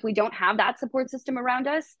humans, if we don't have that support system around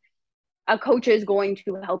us, a coach is going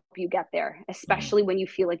to help you get there, especially when you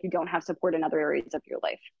feel like you don't have support in other areas of your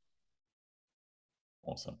life.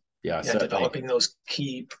 Awesome. Yeah. So developing those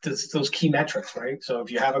key metrics, right? So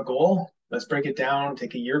if you have a goal, let's break it down,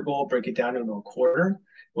 take a year goal, break it down into a quarter.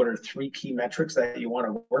 What are 3 key metrics that you want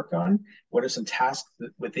to work on? What are some tasks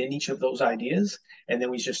within each of those ideas? And then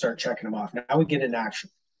we just start checking them off. Now we get in action.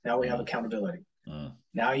 Now we have accountability.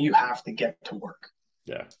 Now you have to get to work.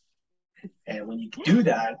 Yeah. And when you do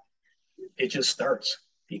that, it just starts.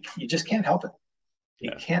 You just can't help it.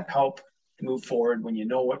 You can't help to move forward when you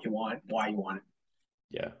know what you want, why you want it.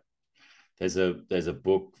 Yeah. There's a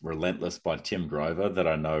book, Relentless, by Tim Grover, that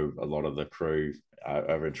I know a lot of the crew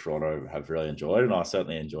over in Toronto have really enjoyed, and I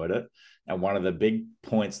certainly enjoyed it. And one of the big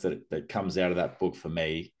points that comes out of that book for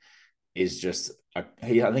me is just, I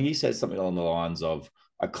think he says something along the lines of,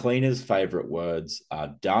 a cleaner's favorite words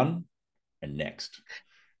are done and next.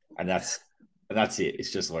 And that's it.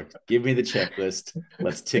 It's just like, give me the checklist.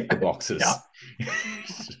 Let's tick the boxes.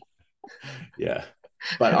 Yeah.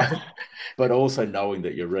 But also knowing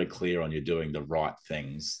that you're really clear on you're doing the right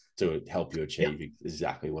things to help you achieve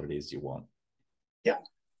exactly what it is you want.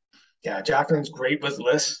 Yeah. Jacqueline's great with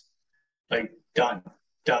lists, like done.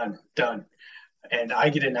 And I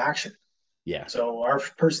get in action. Yeah. So our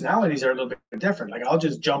personalities are a little bit different. Like I'll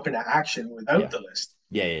just jump into action without the list.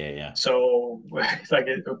 Yeah. So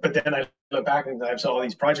but then I look back and I have all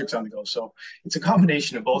these projects on the go. So it's a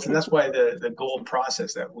combination of both. And that's why the goal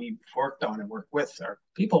process that we've worked on and work with our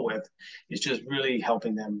people with is just really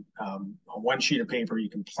helping them on one sheet of paper. You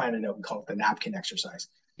can plan it out and call it the napkin exercise.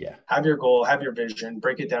 Yeah. Have your goal, have your vision,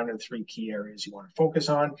 break it down into 3 key areas you want to focus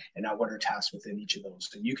on. And now what are tasks within each of those?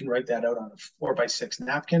 So you can write that out on a 4x6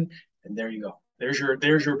 napkin. And there you go. There's your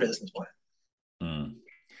business plan.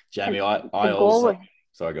 Jamie, I also...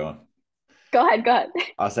 Sorry, go on. Go ahead.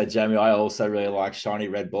 I said, Jamie, I also really like shiny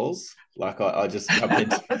red balls. Like I just jumped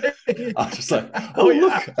into... I was just like,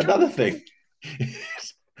 look, another thing.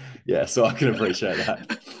 Yeah, so I can appreciate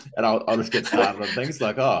that. And I'll just get started on things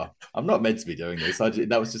like, I'm not meant to be doing this.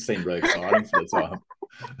 That was just seemed really exciting for the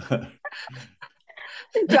time.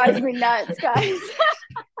 It drives me nuts, guys.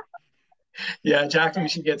 Yeah, Jacqueline,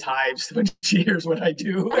 she gets hives when she hears what I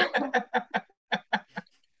do.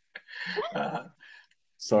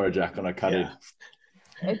 Sorry, Jacqueline, I cut in.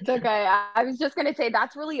 It's okay. I was just going to say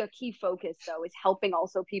that's really a key focus, though, is helping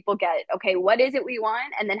also people get, okay, what is it we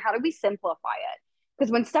want? And then how do we simplify it?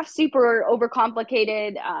 Because when stuff's super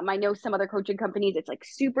overcomplicated, I know some other coaching companies, it's like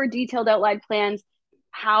super detailed outlined plans.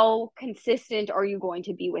 How consistent are you going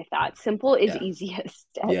to be with that? Simple is easiest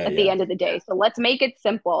at the end of the day. So let's make it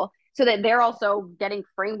simple so that they're also getting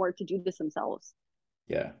framework to do this themselves.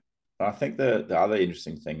 Yeah. I think the other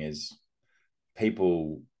interesting thing is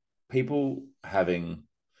people having,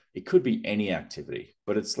 it could be any activity,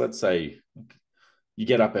 but it's, let's say you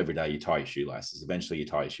get up every day, you tie your shoelaces. Eventually you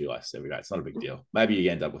tie your shoelaces every day. It's not a big deal. Maybe you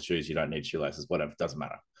end up with shoes, you don't need shoelaces, whatever, it doesn't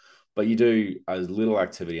matter. But you do a little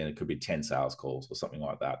activity and it could be 10 sales calls or something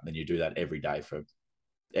like that. And then you do that every day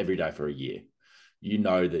for a year. You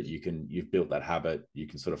know that you've built that habit. You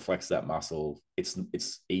can sort of flex that muscle.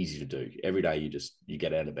 It's easy to do. Every day you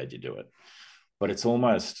get out of bed, you do it. But it's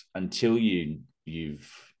almost until you've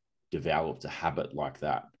developed a habit like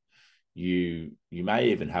that, you may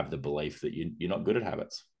even have the belief that you're not good at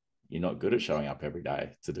habits. You're not good at showing up every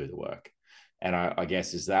day to do the work. And I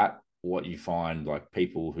guess, is that what you find, like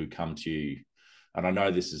people who come to you, and I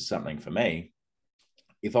know this is something for me,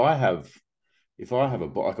 if I have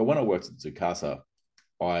like when I worked at Zoocasa,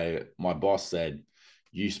 my boss said,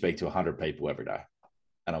 you speak to 100 people every day.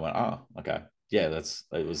 And I went, okay. Yeah, it was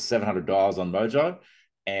 $700 on Mojo.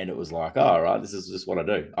 And it was like, all right, this is just what I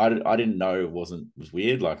do. I didn't know it was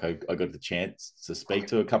weird. Like I got the chance to speak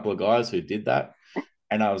to a couple of guys who did that.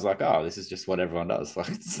 And I was like, oh, this is just what everyone does. Like,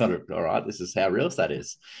 it's not all right. This is how real estate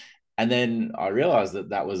is. And then I realized that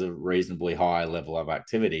that was a reasonably high level of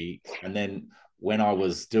activity. And then when I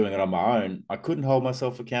was doing it on my own, I couldn't hold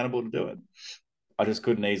myself accountable to do it. I just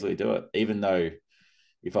couldn't easily do it. Even though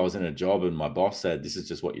if I was in a job and my boss said, this is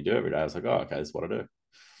just what you do every day, I was like, oh, okay, this is what I do.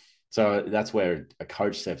 So that's where a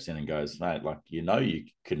coach steps in and goes, mate, like, you know, you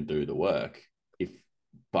can do the work,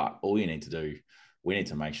 but all you need to do, we need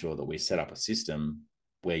to make sure that we set up a system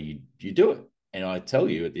where you do it. And I tell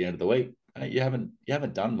you at the end of the week, hey, you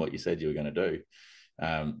haven't done what you said you were going to do.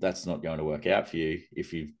 That's not going to work out for you.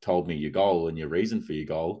 If you've told me your goal and your reason for your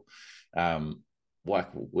goal, like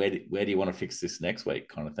where do you want to fix this next week,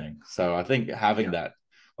 kind of thing. So I think having that,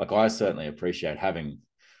 like, I certainly appreciate having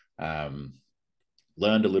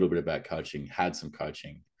learned a little bit about coaching, had some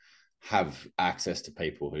coaching, have access to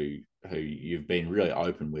people who you've been really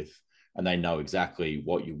open with, and they know exactly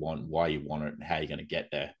what you want, why you want it, and how you're going to get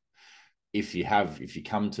there. If you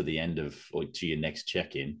come to the end of, or to your next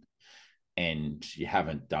check-in, and you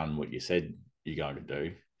haven't done what you said you're going to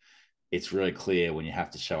do, it's really clear when you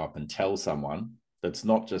have to show up and tell someone that's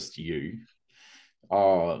not just you,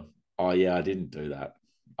 oh yeah, I didn't do that.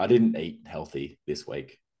 I didn't eat healthy this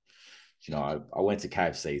week. You know, I went to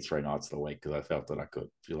KFC 3 nights of the week because I felt that I could.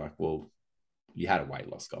 You're like, well, you had a weight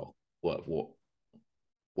loss goal.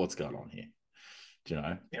 What's going on here? Do you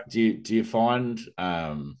know? Yeah. Do you find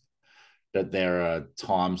that there are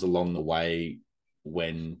times along the way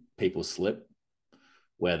when people slip,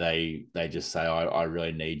 where they just say, I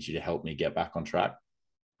really need you to help me get back on track?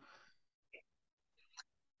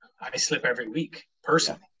 I slip every week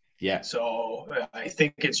personally. Yeah. So I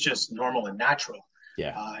think it's just normal and natural.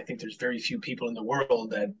 Yeah. I think there's very few people in the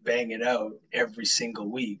world that bang it out every single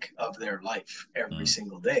week of their life, every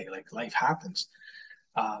single day. Like, life happens.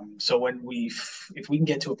 So when if we can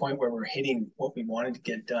get to a point where we're hitting what we wanted to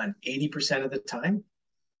get done 80% of the time,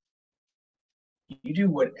 you do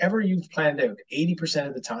whatever you've planned out 80%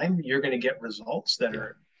 of the time, you're going to get results that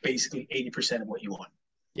are basically 80% of what you want.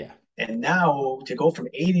 Yeah. And now to go from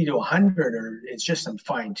 80 to 100, or it's just some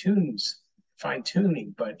fine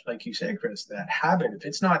tuning. But like you said, Chris, that habit, if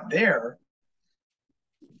it's not there,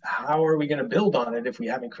 how are we going to build on it if we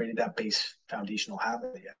haven't created that base foundational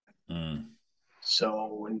habit yet?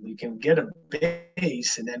 So when we can get a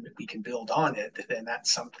base and then we can build on it, then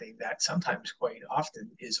that's something that sometimes, quite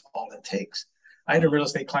often, is all it takes. I had a real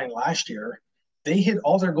estate client last year. They hit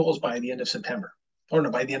all their goals by the end of September, or no,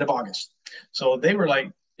 by the end of August. So they were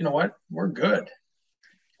like, you know what, we're good.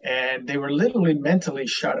 And they were literally mentally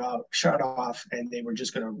shut off, and they were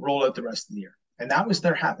just going to roll out the rest of the year. And that was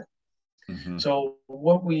their habit. Mm-hmm. So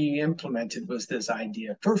what we implemented was this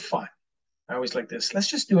idea for fun. I always like this. Let's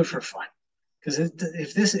just do it for fun. Because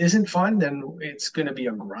if this isn't fun, then it's going to be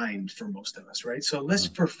a grind for most of us, right? So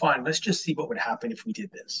for fun, let's just see what would happen if we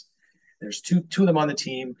did this. There's two of them on the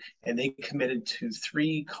team, and they committed to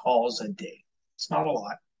 3 calls a day. It's not a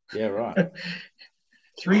lot. Yeah, right.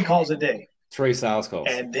 3 calls a day. 3 sales calls.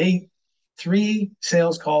 And 3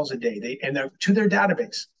 sales calls a day. They're to their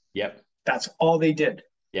database. Yep. That's all they did.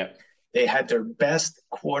 Yep. They had their best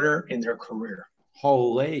quarter in their career.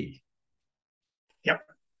 Holy. Yep.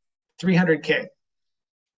 300K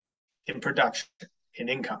in production, in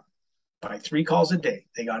income, by 3 calls a day.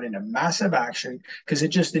 They got into massive action because it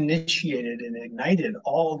just initiated and ignited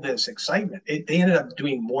all this excitement. They ended up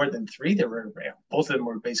doing more than 3. Both of them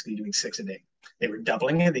were basically doing 6 a day. They were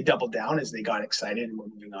doubling it. They doubled down as they got excited and were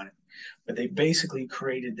moving on it. But they basically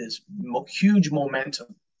created this huge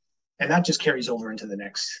momentum. And that just carries over into the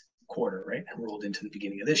next quarter, right? And rolled into the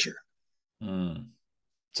beginning of this year.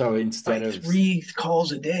 So instead of 3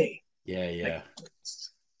 calls a day. Yeah.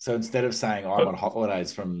 So instead of saying I'm on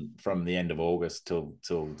holidays from the end of August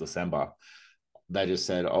till December, they just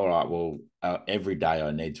said, all right, well, every day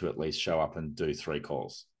I need to at least show up and do 3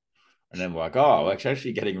 calls. And then we're like, oh, we're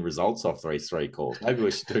actually getting results off 3 calls. Maybe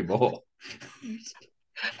we should do more.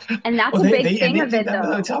 And that's a big thing of it,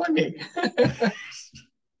 though. They're telling me.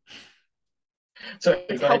 So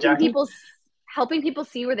it's helping people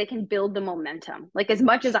see where they can build the momentum. Like, as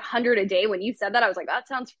much as 100 a day. When you said that, I was like, that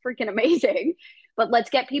sounds freaking amazing. But let's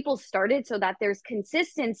get people started so that there's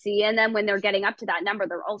consistency. And then when they're getting up to that number,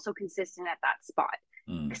 they're also consistent at that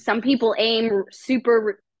spot. Some people aim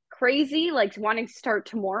super crazy, like wanting to start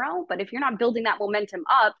tomorrow. But if you're not building that momentum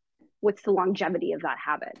up, what's the longevity of that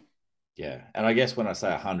habit? Yeah. And I guess when I say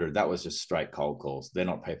 100, that was just straight cold calls. They're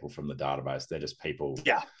not people from the database. They're just people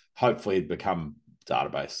hopefully become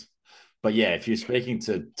database. But yeah, if you're speaking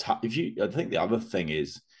to, I think the other thing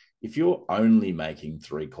is, if you're only making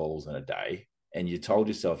 3 calls in a day and you told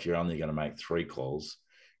yourself you're only going to make 3 calls,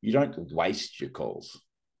 you don't waste your calls.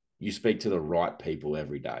 You speak to the right people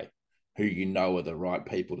every day who you know are the right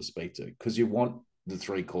people to speak to, because you want the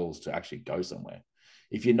 3 calls to actually go somewhere.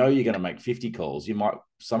 If you know you're going to make 50 calls,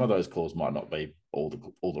 some of those calls might not be all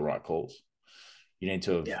the right calls. You need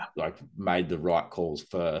to have like made the right calls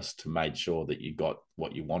first to make sure that you got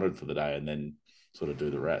what you wanted for the day, and then sort of do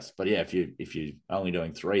the rest. But yeah, if you're only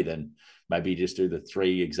doing 3, then maybe you just do the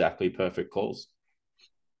 3 exactly perfect calls.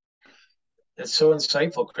 That's so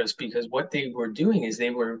insightful, Chris, because what they were doing is they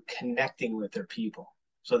were connecting with their people.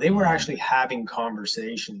 So they were actually having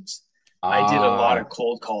conversations. I did a lot of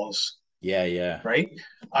cold calls. Yeah. Right.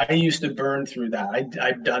 I used to burn through that.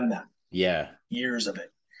 I've done that. Yeah. Years of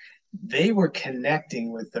it. They were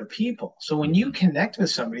connecting with their people. So when you connect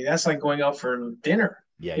with somebody, that's like going out for dinner.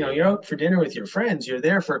 Yeah. You're out for dinner with your friends. You're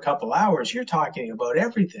there for a couple hours. You're talking about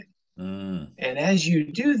everything. And as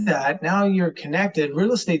you do that, now you're connected.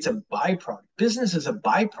 Real estate's a byproduct. Business is a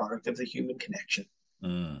byproduct of the human connection.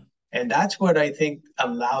 And that's what I think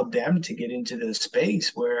allowed them to get into this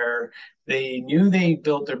space where they knew they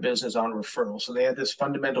built their business on referrals. So they had this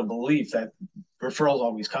fundamental belief that referrals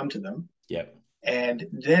always come to them. Yep. And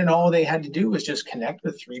then all they had to do was just connect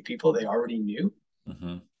with 3 people they already knew.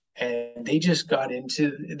 And they just got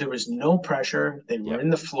into, there was no pressure. They were in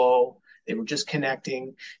the flow. They were just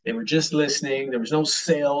connecting. They were just listening. There was no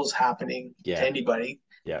sales happening to anybody.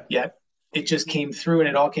 Yet it just came through and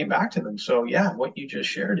it all came back to them. So yeah, what you just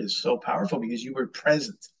shared is so powerful because you were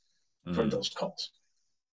present for those calls.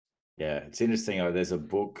 Yeah, it's interesting. There's a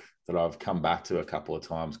book that I've come back to a couple of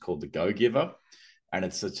times called The Go-Giver. And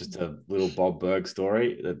it's just a little Bob Burg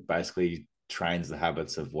story that basically trains the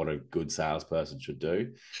habits of what a good salesperson should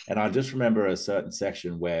do. And I just remember a certain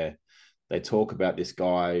section where they talk about this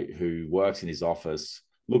guy who works in his office,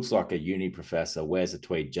 looks like a uni professor, wears a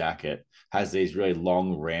tweed jacket, has these really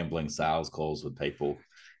long, rambling sales calls with people,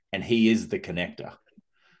 and he is the connector.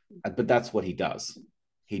 But that's what he does.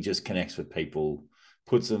 He just connects with people,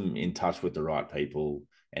 puts them in touch with the right people,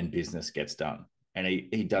 and business gets done. And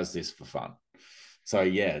he does this for fun. So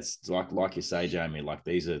yeah, it's like you say, Jamie, like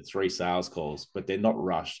these are 3 sales calls, but they're not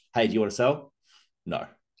rushed. Hey, do you want to sell? No.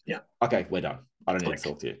 Yeah. Okay, we're done. I don't need to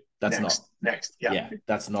talk to you. That's next. Yeah,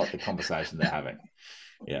 that's not the conversation they're having.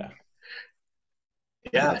 Yeah.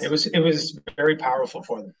 Yeah, it was very powerful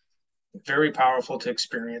for them. Very powerful to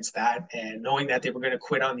experience that, and knowing that they were going to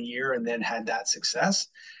quit on the year and then had that success,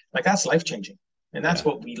 like that's life changing. And that's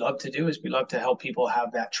what we love to do, is we love to help people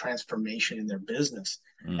have that transformation in their business,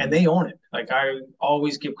 and they own it. Like I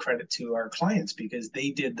always give credit to our clients because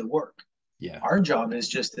they did the work. Yeah. Our job is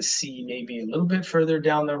just to see maybe a little bit further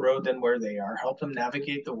down the road than where they are, help them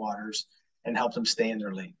navigate the waters and help them stay in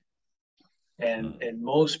their lane. And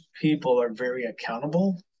most people are very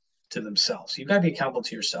accountable to themselves. You've got to be accountable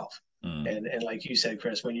to yourself. And like you said,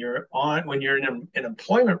 Chris, when you're in an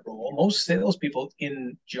employment role, most salespeople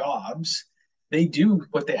in jobs, they do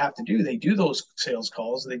what they have to do. They do those sales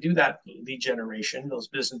calls. They do that lead generation, those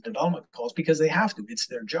business development calls, because they have to. It's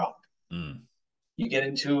their job. You get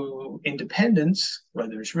into independence,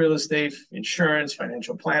 whether it's real estate, insurance,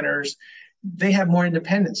 financial planners, they have more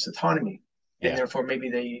independence, autonomy, and therefore maybe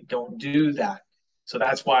they don't do that. So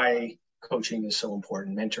that's why coaching is so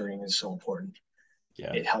important. Mentoring is so important.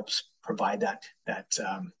 Yeah. It helps provide that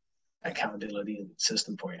accountability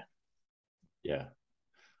system for you. Yeah.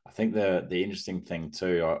 I think the interesting thing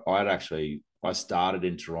too, I started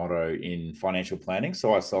in Toronto in financial planning.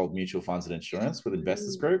 So I sold mutual funds and insurance with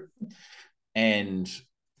Investors Group. And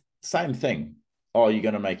same thing. Oh, you're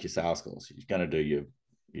going to make your sales calls. You're going to do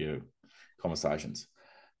your conversations.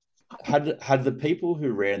 Had the people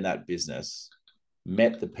who ran that business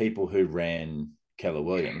met the people who ran Keller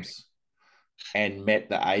Williams and met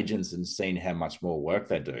the agents and seen how much more work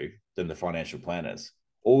they do than the financial planners,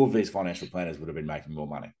 all of these financial planners would have been making more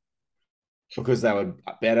money because they would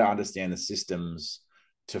better understand the systems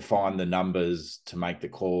to find the numbers, to make the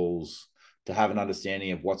calls, to have an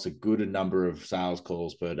understanding of what's a good number of sales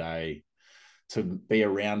calls per day, to be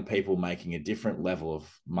around people making a different level of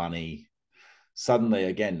money. Suddenly,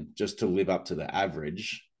 again, just to live up to the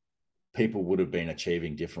average, people would have been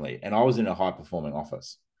achieving differently. And I was in a high-performing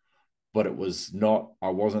office, but I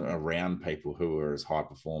wasn't around people who were as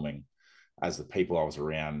high-performing as the people I was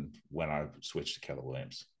around when I switched to Keller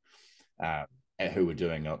Williams, who were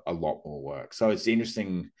doing a lot more work. So it's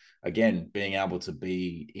interesting, again, being able to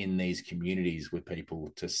be in these communities with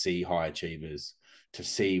people to see high achievers, to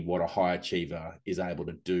see what a high achiever is able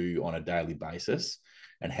to do on a daily basis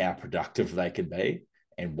and how productive they can be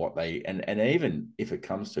and what they, and even if it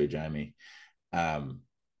comes to, Jamie,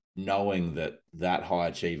 knowing that that high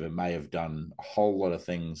achiever may have done a whole lot of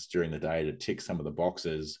things during the day to tick some of the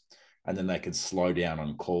boxes, and then they can slow down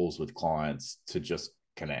on calls with clients to just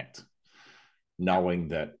connect, knowing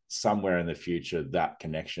that somewhere in the future that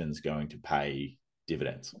connection is going to pay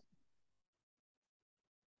dividends.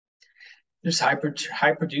 There's high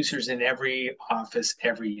producers in every office,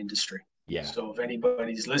 every industry. Yeah. So if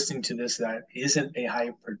anybody's listening to this that isn't a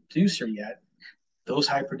high producer yet, those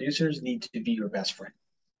high producers need to be your best friend.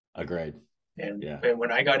 Agreed. And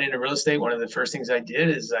when I got into real estate, one of the first things I did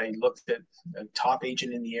is I looked at a top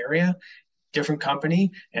agent in the area, different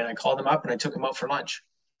company, and I called him up and I took him out for lunch.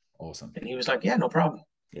 Awesome. And he was like, yeah, no problem.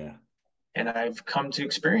 Yeah. And I've come to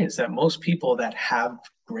experience that most people that have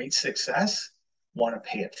great success want to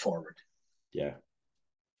pay it forward. Yeah.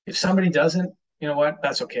 If somebody doesn't, you know what?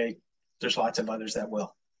 That's okay. There's lots of others that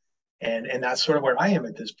will. And that's sort of where I am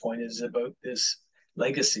at this point, is about this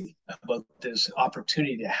legacy, about this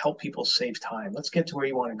opportunity to help people save time. Let's get to where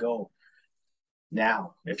you want to go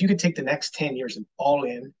now. If you could take the next 10 years and all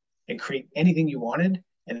in and create anything you wanted,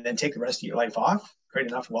 and then take the rest of your life off, create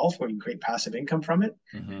enough wealth where you can create passive income from it,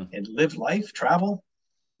 and live life, travel,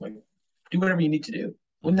 like do whatever you need to do.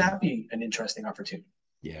 Wouldn't that be an interesting opportunity?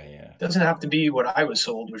 Yeah, yeah. It doesn't have to be what I was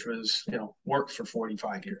sold, which was, work for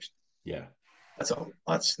 45 years. Yeah.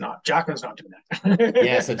 That's not, Jacqueline's not doing that.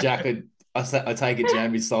 Yeah, so Jacqueline, I take it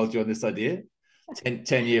Jamie sold you on this idea?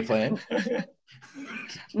 10-year plan?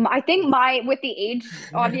 I think with the age,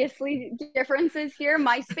 obviously differences here,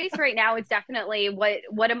 my space right now is definitely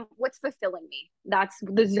what's fulfilling me. That's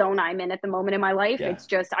the zone I'm in at the moment in my life. Yeah. It's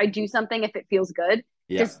just, I do something if it feels good.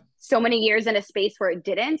 Yeah. Just so many years in a space where it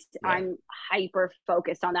didn't, yeah. I'm hyper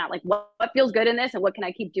focused on that. Like what feels good in this and what can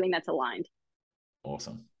I keep doing that's aligned?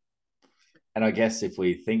 Awesome. And I guess if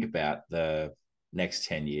we think about the next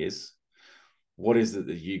 10 years, what is it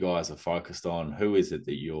that you guys are focused on? Who is it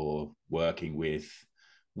that you're working with?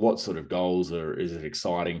 What sort of goals is it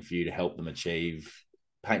exciting for you to help them achieve?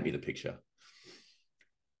 Paint me the picture.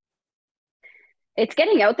 It's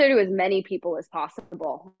getting out there to as many people as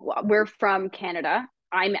possible. We're from Canada.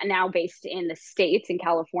 I'm now based in the States, in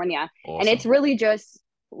California. Awesome. And it's really just,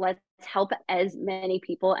 let's help as many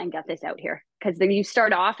people and get this out here. Because then you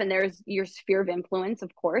start off and there's your sphere of influence,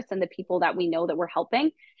 of course, and the people that we know that we're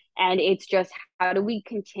helping. And it's just, how do we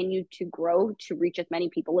continue to grow to reach as many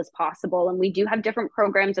people as possible? And we do have different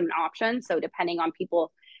programs and options. So depending on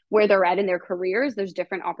people where they're at in their careers, there's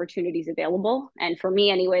different opportunities available. And for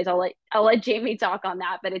me anyways, I'll let Jamie talk on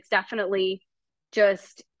that, but it's definitely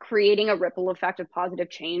just creating a ripple effect of positive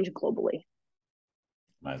change globally.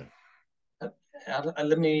 Amazing.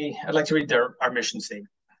 I'd like to read our mission statement.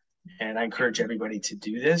 And I encourage everybody to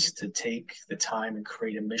do this, to take the time and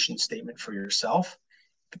create a mission statement for yourself,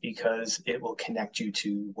 because it will connect you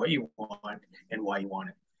to what you want and why you want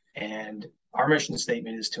it. And our mission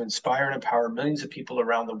statement is to inspire and empower millions of people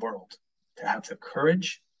around the world to have the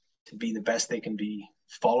courage to be the best they can be,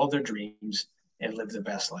 follow their dreams, and live the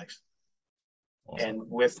best life. Awesome. And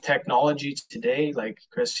with technology today, like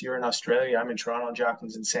Chris, you're in Australia, I'm in Toronto,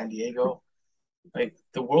 Jacqueline's in San Diego. Like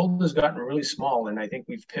the world has gotten really small, and I think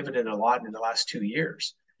we've pivoted a lot in the last 2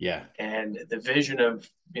 years. Yeah. And the vision of,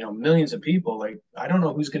 millions of people, like, I don't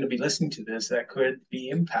know who's going to be listening to this that could be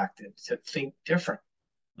impacted to think different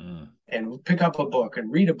and pick up a book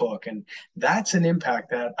and read a book. And that's an impact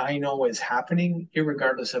that I know is happening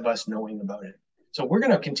irregardless of us knowing about it. So we're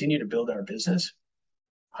going to continue to build our business.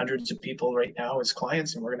 Hundreds of people right now as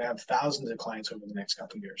clients, and we're going to have thousands of clients over the next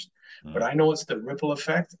couple of years. But I know it's the ripple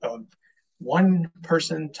effect of one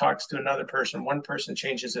person talks to another person, one person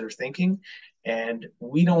changes their thinking, and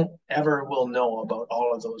we don't ever will know about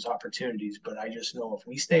all of those opportunities. But I just know if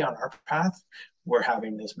we stay on our path, we're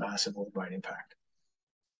having this massive worldwide impact.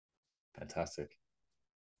 Fantastic.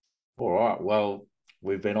 All right. Well,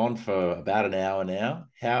 we've been on for about an hour now.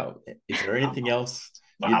 Is there anything else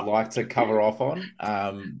you'd like to cover off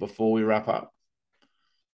on before we wrap up?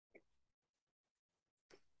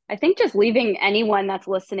 I think just leaving anyone that's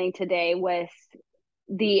listening today with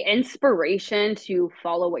the inspiration to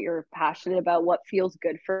follow what you're passionate about, what feels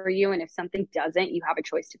good for you. And if something doesn't, you have a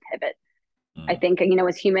choice to pivot. I think,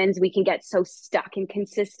 as humans, we can get so stuck in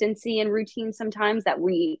consistency and routine sometimes that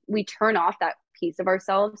we turn off that piece of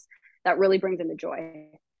ourselves that really brings in the joy.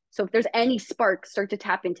 So if there's any spark, start to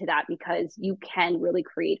tap into that, because you can really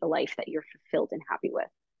create a life that you're fulfilled and happy with.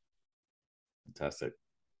 Fantastic.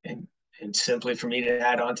 And simply for me to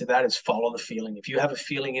add on to that is follow the feeling. If you have a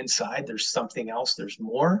feeling inside, there's something else, there's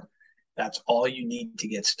more, that's all you need to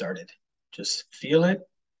get started. Just feel it.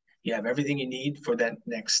 You have everything you need for that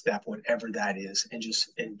next step, whatever that is,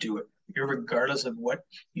 and do it. Irregardless of what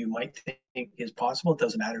you might think is possible, it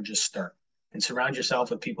doesn't matter. Just start and surround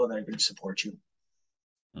yourself with people that are going to support you.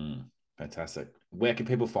 Fantastic. Where can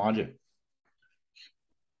people find you?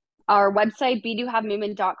 Our website,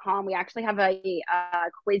 bedohavemovement.com. We actually have a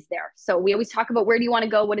quiz there. So we always talk about where do you want to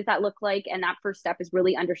go? What does that look like? And that first step is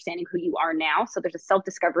really understanding who you are now. So there's a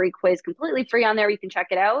self-discovery quiz completely free on there. You can check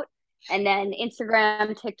it out. And then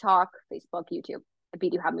Instagram, TikTok, Facebook, YouTube, the Be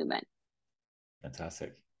Do Have Movement.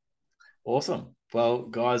 Fantastic. Awesome. Well,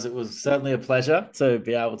 guys, it was certainly a pleasure to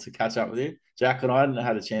be able to catch up with you. Jack and I hadn't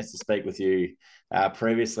had a chance to speak with you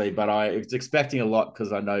previously, but I was expecting a lot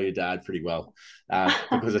because I know your dad pretty well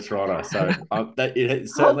because of Toronto. So it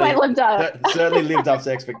certainly lived up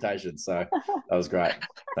to expectations. So that was great.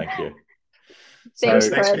 Thank you. Thanks,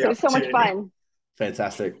 Chris. It was so much fun.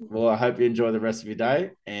 Fantastic. Well, I hope you enjoy the rest of your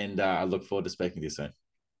day, and I look forward to speaking to you soon.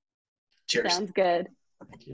 Cheers. Sounds good. Thank you.